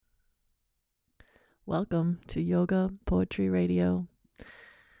Welcome to Yoga Poetry Radio.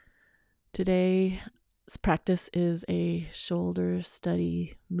 Today's practice is a shoulder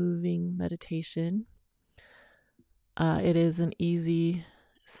study moving meditation. It is an easy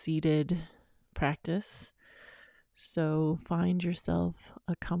seated practice, so find yourself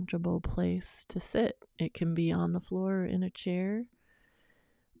a comfortable place to sit. It can be on the floor or in a chair,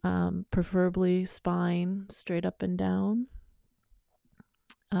 preferably spine straight up and down,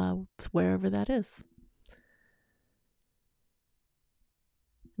 wherever that is.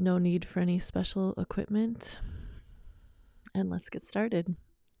 No need for any special equipment. And let's get started.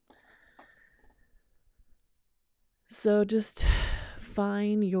 So just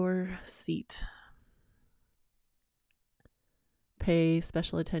find your seat. Pay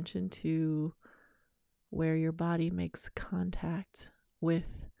special attention to where your body makes contact with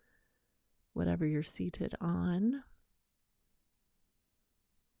whatever you're seated on.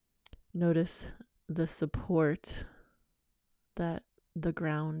 Notice the support that the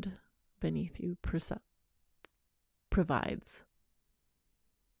ground beneath you provides.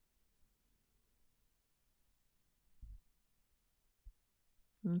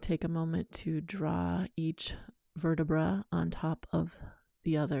 And take a moment to draw each vertebra on top of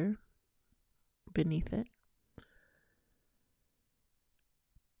the other beneath it,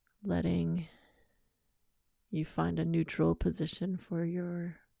 letting you find a neutral position for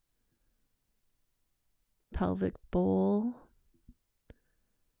your pelvic bowl,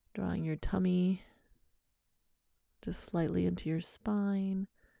 drawing your tummy just slightly into your spine,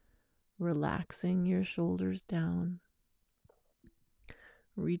 relaxing your shoulders down,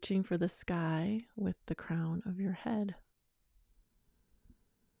 reaching for the sky with the crown of your head.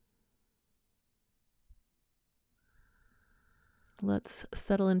 Let's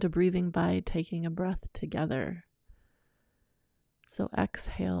settle into breathing by taking a breath together. So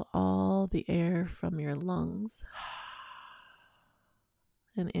exhale all the air from your lungs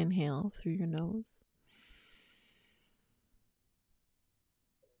and inhale through your nose.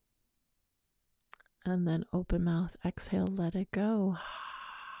 And then open mouth, exhale, let it go.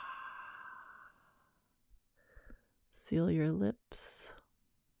 Seal your lips.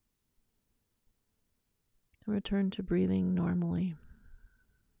 And return to breathing normally.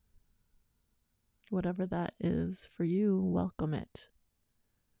 Whatever that is for you, welcome it.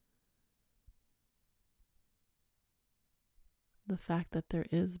 The fact that there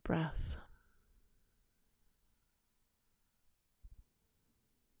is breath.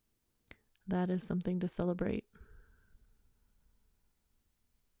 That is something to celebrate.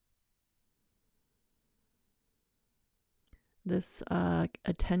 This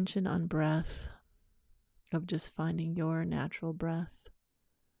attention on breath, of just finding your natural breath,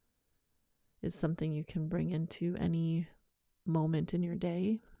 is something you can bring into any moment in your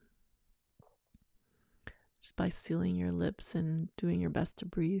day. Just by sealing your lips and doing your best to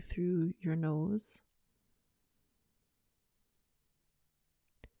breathe through your nose.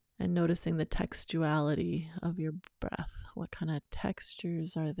 And noticing the textuality of your breath. What kind of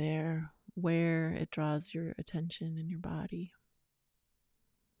textures are there? Where it draws your attention in your body.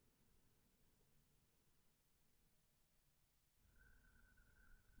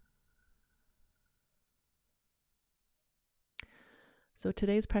 So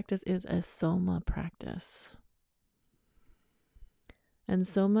today's practice is a Soma practice. And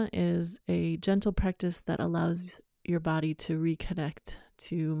Soma is a gentle practice that allows your body to reconnect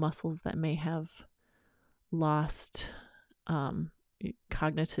to muscles that may have lost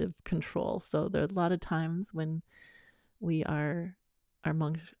cognitive control. So there are a lot of times when our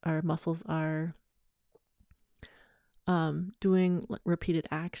muscles are doing repeated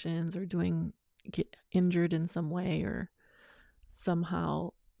actions or get injured in some way, or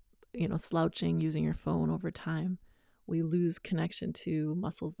somehow, slouching, using your phone over time, we lose connection to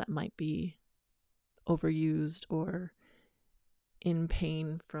muscles that might be overused or in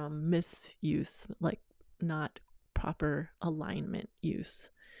pain from misuse, like not proper alignment use.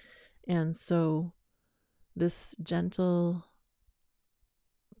 And so this gentle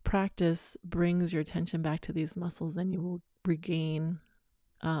practice brings your attention back to these muscles, and you will regain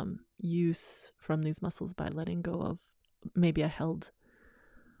use from these muscles by letting go of maybe a held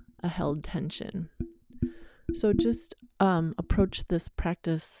tension. So just approach this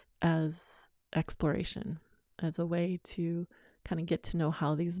practice as exploration, as a way to kind of get to know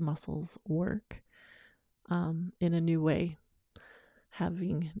how these muscles work in a new way,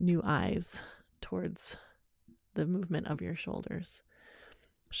 having new eyes towards the movement of your shoulders.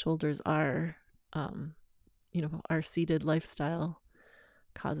 Shoulders are, our seated lifestyle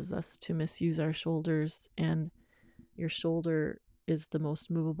causes us to misuse our shoulders, and your shoulder is the most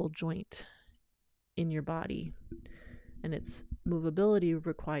movable joint in your body. And its movability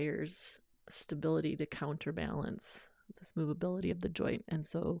requires stability to counterbalance this movability of the joint. And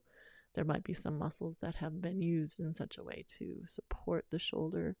so there might be some muscles that have been used in such a way to support the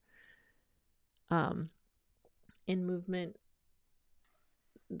shoulder in movement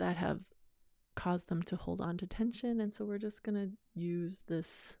that have caused them to hold on to tension. And so we're just going to use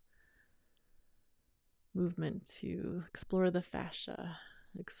this movement to explore the fascia.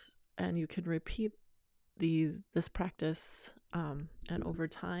 And you can repeat this practice and over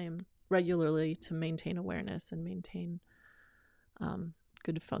time regularly to maintain awareness and maintain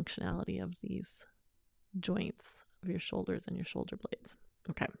good functionality of these joints of your shoulders and your shoulder blades.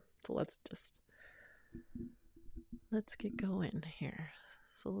 Okay, so let's get going here.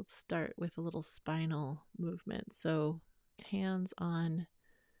 So let's start with a little spinal movement. So hands on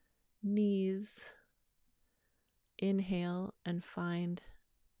knees. Inhale and find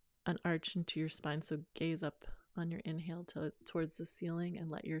an arch into your spine. So gaze up on your inhale towards the ceiling and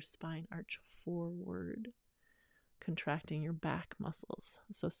let your spine arch forward, contracting your back muscles.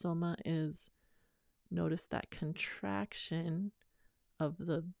 So soma is, notice that contraction of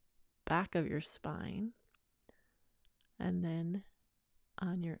the back of your spine. And then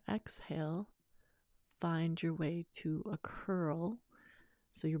on your exhale, find your way to a curl.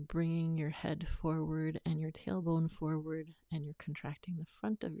 So you're bringing your head forward and your tailbone forward, and you're contracting the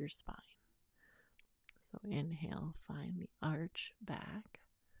front of your spine. So inhale, find the arch back.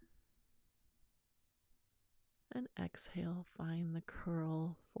 And exhale, find the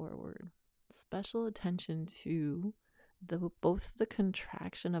curl forward. Special attention to both the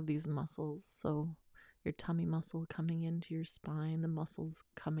contraction of these muscles, so your tummy muscle coming into your spine, the muscles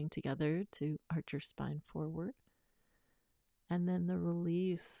coming together to arch your spine forward, and then the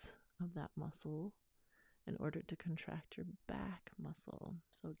release of that muscle in order to contract your back muscle.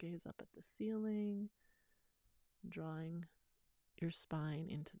 So gaze up at the ceiling, drawing your spine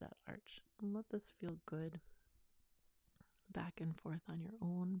into that arch. And let this feel good. Back and forth on your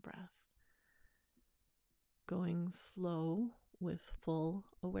own breath. Going slow with full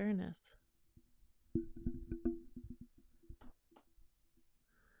awareness.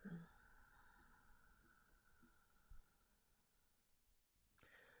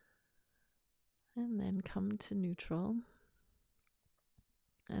 And then come to neutral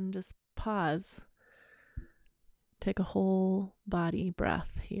and just pause. Take a whole body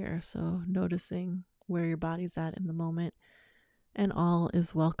breath here. So noticing where your body's at in the moment, and all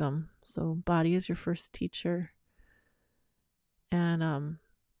is welcome. So body is your first teacher, and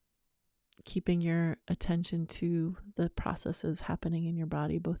keeping your attention to the processes happening in your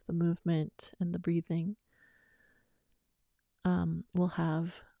body, both the movement and the breathing, will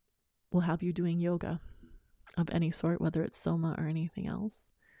have you doing yoga of any sort, whether it's soma or anything else.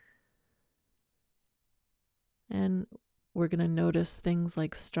 And we're going to notice things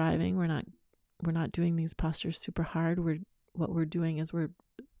like striving. We're not doing these postures super hard. What we're doing is we're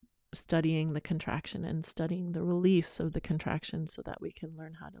studying the contraction and studying the release of the contraction so that we can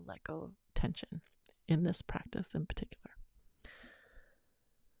learn how to let go of tension in this practice in particular.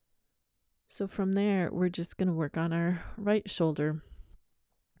 So from there, we're just going to work on our right shoulder,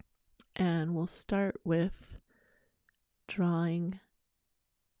 and we'll start with drawing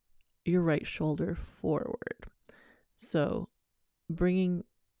your right shoulder forward. So bringing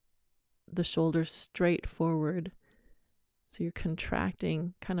the shoulder straight forward. So you're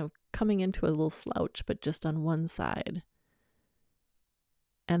contracting, kind of coming into a little slouch, but just on one side.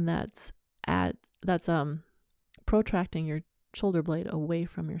 And that's protracting your shoulder blade away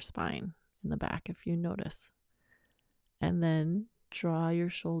from your spine in the back, if you notice. And then draw your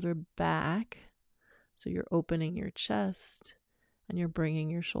shoulder back. So you're opening your chest and you're bringing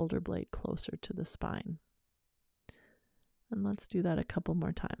your shoulder blade closer to the spine. And let's do that a couple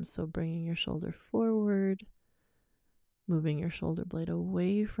more times. So bringing your shoulder forward, moving your shoulder blade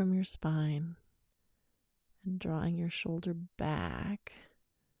away from your spine, and drawing your shoulder back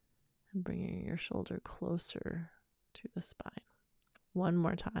and bringing your shoulder closer to the spine. One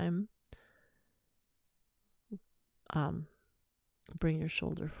more time. Bring your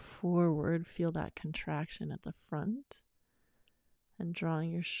shoulder forward, feel that contraction at the front, and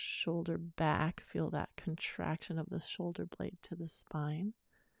drawing your shoulder back, feel that contraction of the shoulder blade to the spine.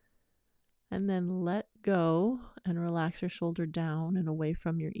 And then let go and relax your shoulder down and away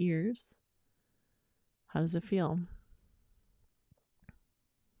from your ears. How does it feel?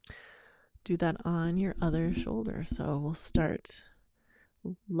 Do that on your other shoulder. So we'll start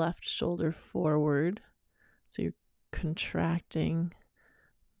left shoulder forward. So you're contracting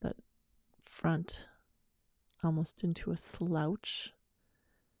that front almost into a slouch.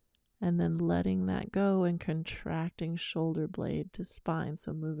 And then letting that go and contracting shoulder blade to spine.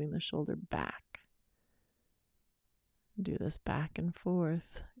 So moving the shoulder back. Do this back and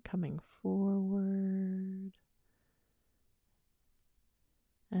forth, coming forward.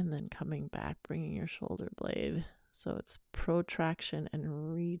 And then coming back, bringing your shoulder blade. So it's protraction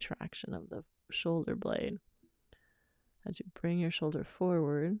and retraction of the shoulder blade. As you bring your shoulder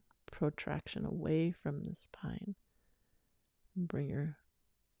forward, protraction away from the spine. And bring your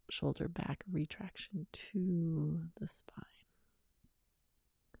shoulder back, retraction to the spine.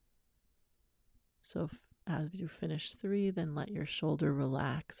 So as you finish 3, then let your shoulder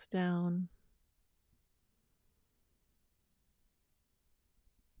relax down.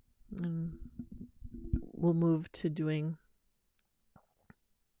 And we'll move to doing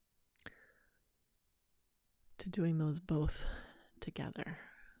those both together.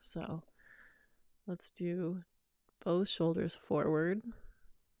 So let's do both shoulders forward,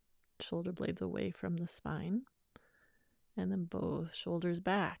 shoulder blades away from the spine, and then both shoulders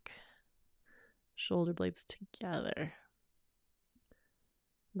back, shoulder blades together.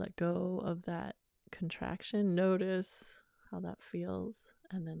 Let go of that contraction. Notice how that feels,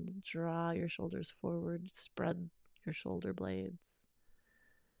 and then draw your shoulders forward, spread your shoulder blades,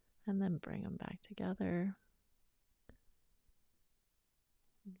 and then bring them back together.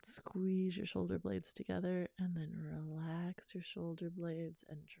 Squeeze your shoulder blades together, and then relax your shoulder blades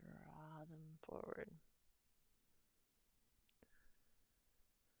and draw them forward.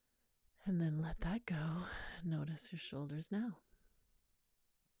 And then let that go. Notice your shoulders now.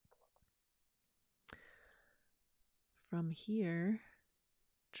 From here,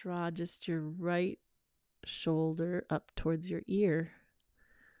 draw just your right shoulder up towards your ear.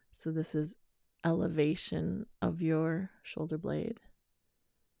 So this is elevation of your shoulder blade.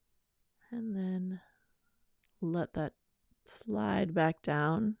 And then let that slide back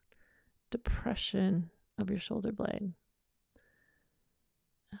down, depression of your shoulder blade.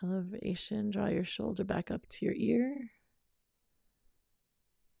 Elevation, draw your shoulder back up to your ear.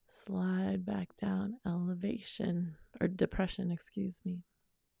 Slide back down, elevation, or depression, excuse me.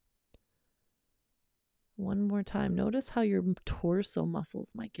 One more time. Notice how your torso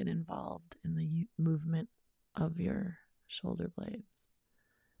muscles might get involved in the movement of your shoulder blades.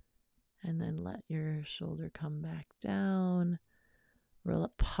 And then let your shoulder come back down.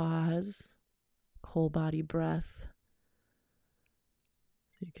 Pause. Whole body breath.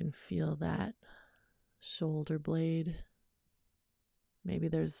 So you can feel that shoulder blade. Maybe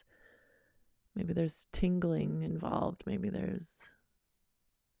there's tingling involved. Maybe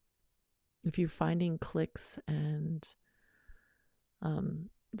if you're finding clicks and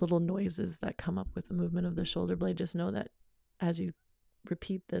little noises that come up with the movement of the shoulder blade, just know that as you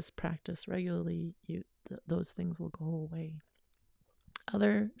repeat this practice regularly, those things will go away.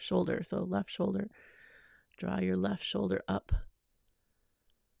 Other shoulder, so left shoulder, draw your left shoulder up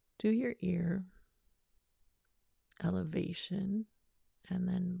to your ear, elevation, and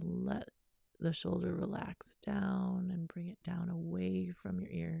then let the shoulder relax down and bring it down away from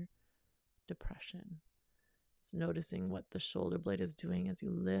your ear, depression. Just noticing what the shoulder blade is doing as you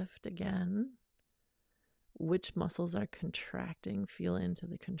lift again. Which muscles are contracting, feel into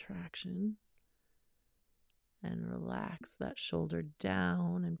the contraction. And relax that shoulder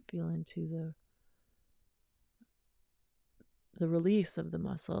down and feel into the release of the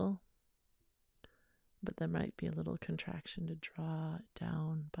muscle. But there might be a little contraction to draw it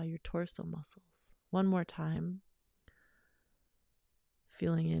down by your torso muscles. One more time.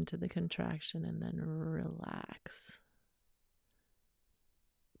 Feeling into the contraction and then relax.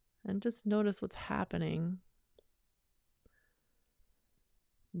 And just notice what's happening.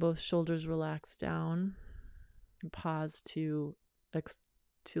 Both shoulders relax down. And pause to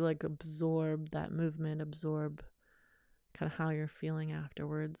absorb that movement, absorb kind of how you're feeling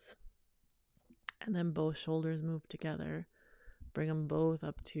afterwards. And then both shoulders move together. Bring them both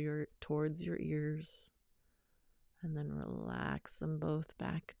up towards your ears. And then relax them both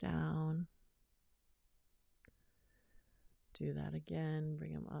back down. Do that again.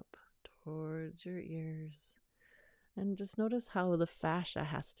 Bring them up towards your ears. And just notice how the fascia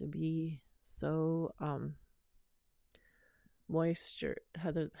has to be so has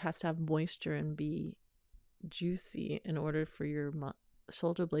to have moisture and be juicy in order for your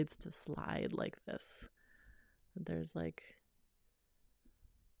shoulder blades to slide like this. There's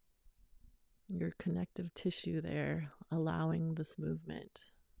your connective tissue there allowing this movement.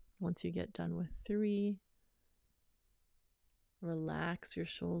 Once you get done with 3, relax your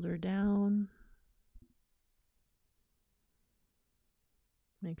shoulder down.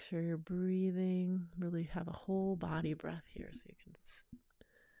 Make sure you're breathing. Really have a whole body breath here so you can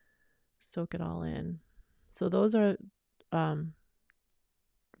soak it all in. So those are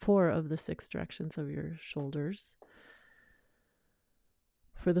 4 of the 6 directions of your shoulders.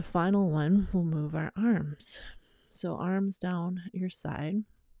 For the final one, we'll move our arms. So arms down your side.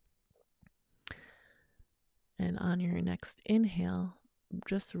 And on your next inhale,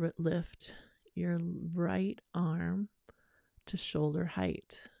 just lift your right arm to shoulder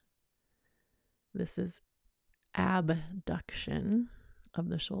height. This is abduction of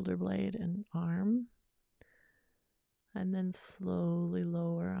the shoulder blade and arm. And then slowly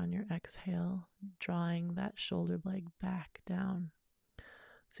lower on your exhale, drawing that shoulder blade back down.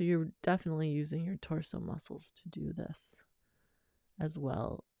 So you're definitely using your torso muscles to do this, as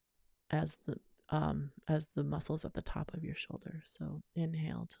well as the muscles at the top of your shoulder. So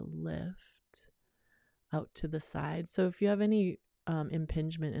inhale to lift out to the side. So if you have any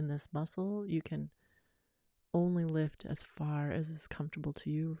impingement in this muscle, you can only lift as far as is comfortable to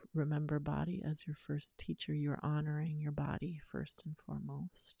you. Remember, body as your first teacher. You're honoring your body first and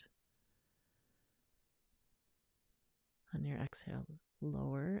foremost. On your exhale,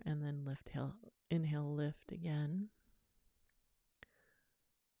 lower, and then inhale, lift again.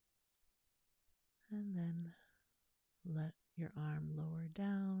 And then let your arm lower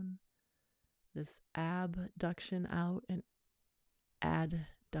down. This abduction out and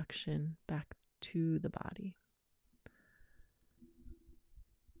adduction back to the body.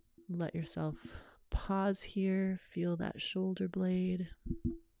 Let yourself pause here. Feel that shoulder blade.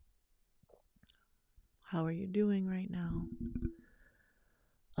 How are you doing right now?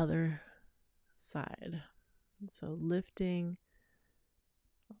 Other side. So lifting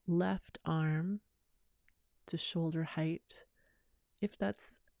left arm to shoulder height, if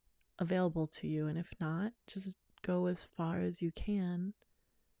that's available to you. And if not, just go as far as you can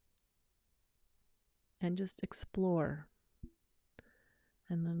and just explore.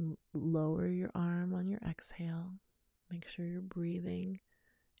 And then lower your arm on your exhale. Make sure you're breathing.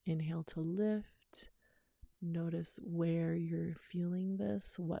 Inhale to lift. Notice where you're feeling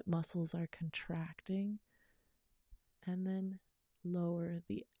this, what muscles are contracting. And then lower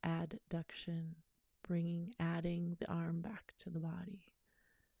the adduction, adding the arm back to the body.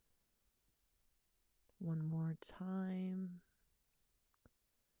 One more time.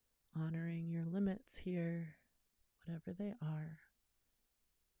 Honoring your limits here, whatever they are.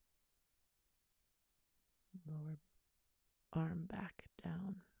 Lower arm back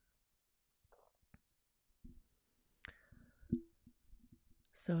down.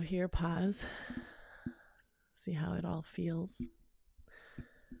 So here, pause. See how it all feels.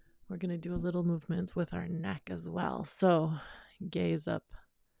 We're going to do a little movement with our neck as well. So gaze up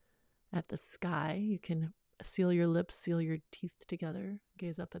at the sky. You can seal your lips, seal your teeth together.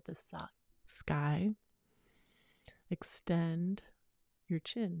 Gaze up at the sky. Extend your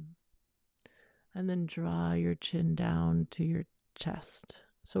chin. And then draw your chin down to your chest.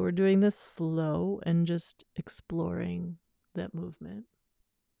 So we're doing this slow and just exploring that movement.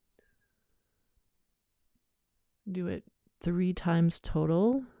 Do it 3 times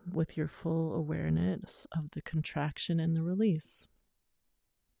total with your full awareness of the contraction and the release.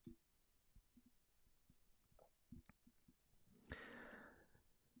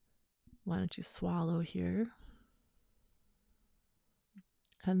 Why don't you swallow here?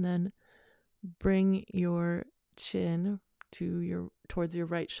 And then bring your chin towards your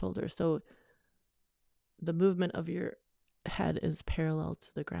right shoulder. So the movement of your head is parallel to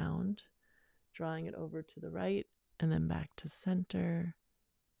the ground, drawing it over to the right and then back to center,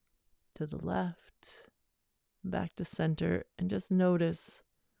 to the left, back to center, and just notice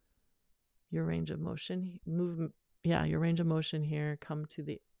your range of motion. Your range of motion here. Come to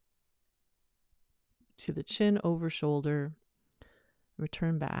the chin over shoulder,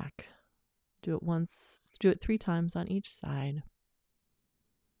 return back. Do it once, do it 3 times on each side.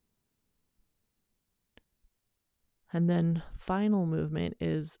 And then final movement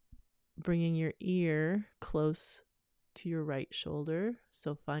is bringing your ear close to your right shoulder.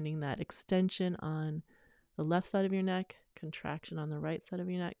 So finding that extension on the left side of your neck, contraction on the right side of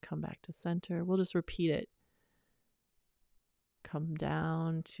your neck, come back to center. We'll just repeat it. Come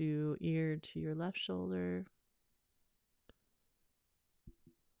down to ear to your left shoulder.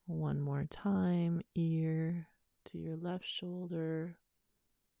 One more time, ear to your left shoulder.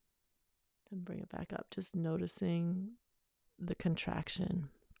 And bring it back up, just noticing the contraction.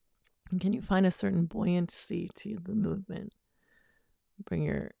 And can you find a certain buoyancy to the movement? Bring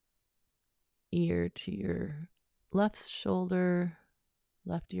your ear to your left shoulder,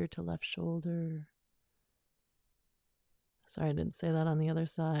 left ear to left shoulder. Sorry, I didn't say that on the other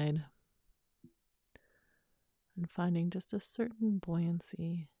side. And finding just a certain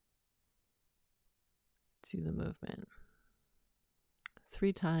buoyancy do the movement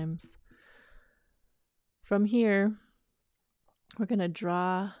 3 times. From here, we're going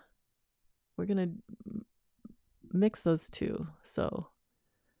to mix those two. So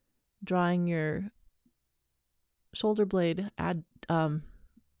drawing your shoulder blade,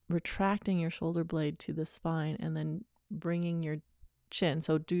 retracting your shoulder blade to the spine, and then bringing your chin.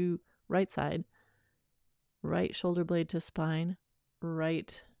 So do right side, right shoulder blade to spine,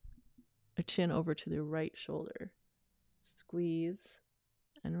 right chin over to the right shoulder. Squeeze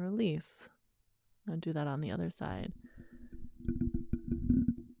and release. I'll do that on the other side.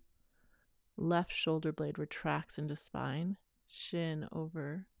 Left shoulder blade retracts into spine, chin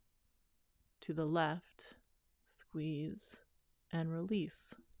over to the left, squeeze and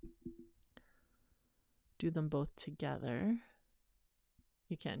release. Do them both together.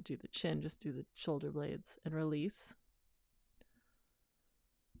 You can't do the chin, just do the shoulder blades and release.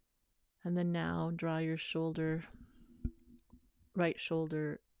 And then now draw your right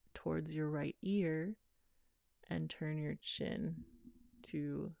shoulder towards your right ear and turn your chin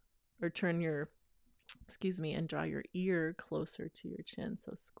and draw your ear closer to your chin.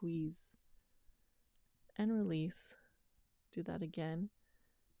 So squeeze and release. Do that again.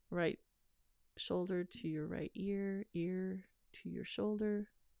 Right shoulder to your right ear, ear to your shoulder,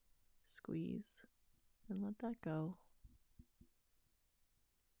 squeeze and let that go.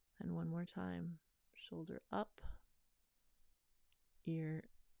 And one more time, shoulder up, ear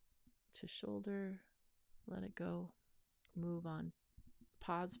to shoulder, let it go, move on,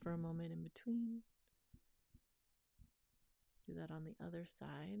 pause for a moment in between. Do that on the other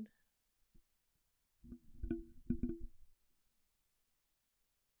side.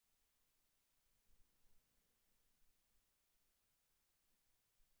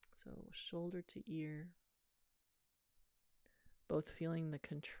 So shoulder to ear, both feeling the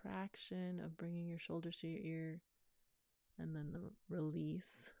contraction of bringing your shoulders to your ear and then the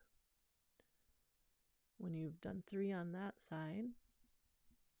release. When you've done 3 on that side,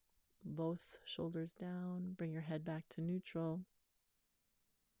 both shoulders down, bring your head back to neutral.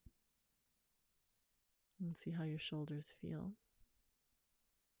 And see how your shoulders feel.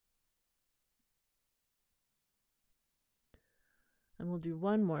 And we'll do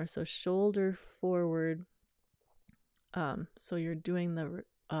one more. So shoulder forward. So you're doing the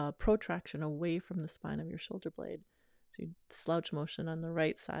protraction away from the spine of your shoulder blade. So you slouch motion on the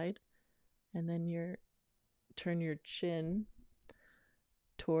right side. And then turn your chin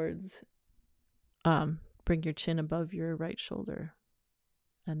towards, bring your chin above your right shoulder.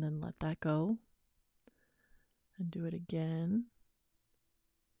 And then let that go. And do it again.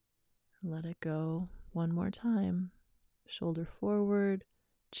 Let it go one more time. Shoulder forward,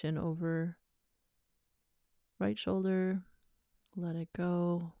 chin over right shoulder. Let it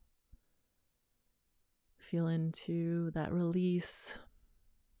go. Feel into that release.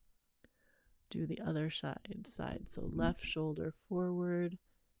 Do the other side. So left shoulder forward,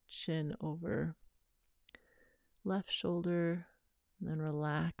 chin over left shoulder, and then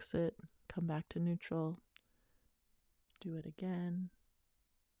relax it. Come back to neutral. Do it again.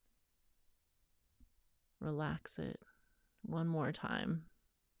 Relax it. One more time.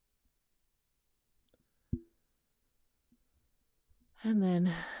 And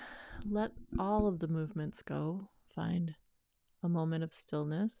then let all of the movements go. Find a moment of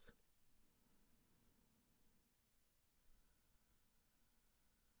stillness.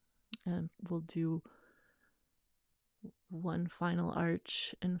 And we'll do one final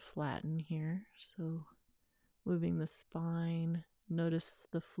arch and flatten here. So moving the spine. Notice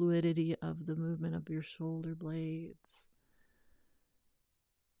the fluidity of the movement of your shoulder blades.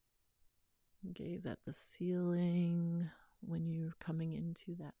 Gaze at the ceiling when you're coming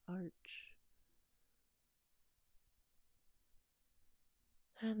into that arch.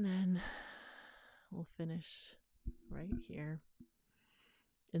 And then we'll finish right here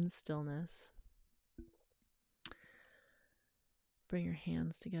in stillness. Bring your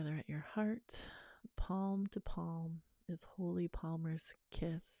hands together at your heart. Palm to palm is Holy Palmer's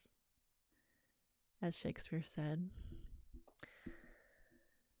kiss, as Shakespeare said.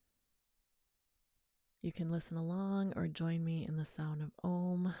 You can listen along or join me in the sound of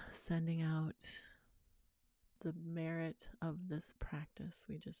Om, sending out the merit of this practice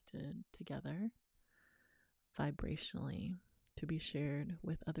we just did together, vibrationally, to be shared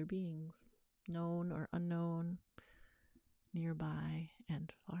with other beings, known or unknown, nearby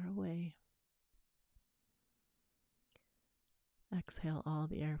and far away. Exhale all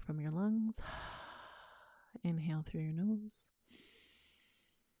the air from your lungs. Inhale through your nose.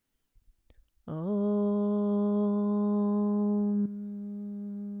 Om.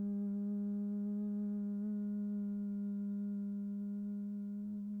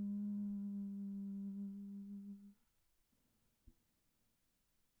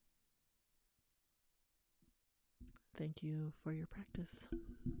 thank you for your practice.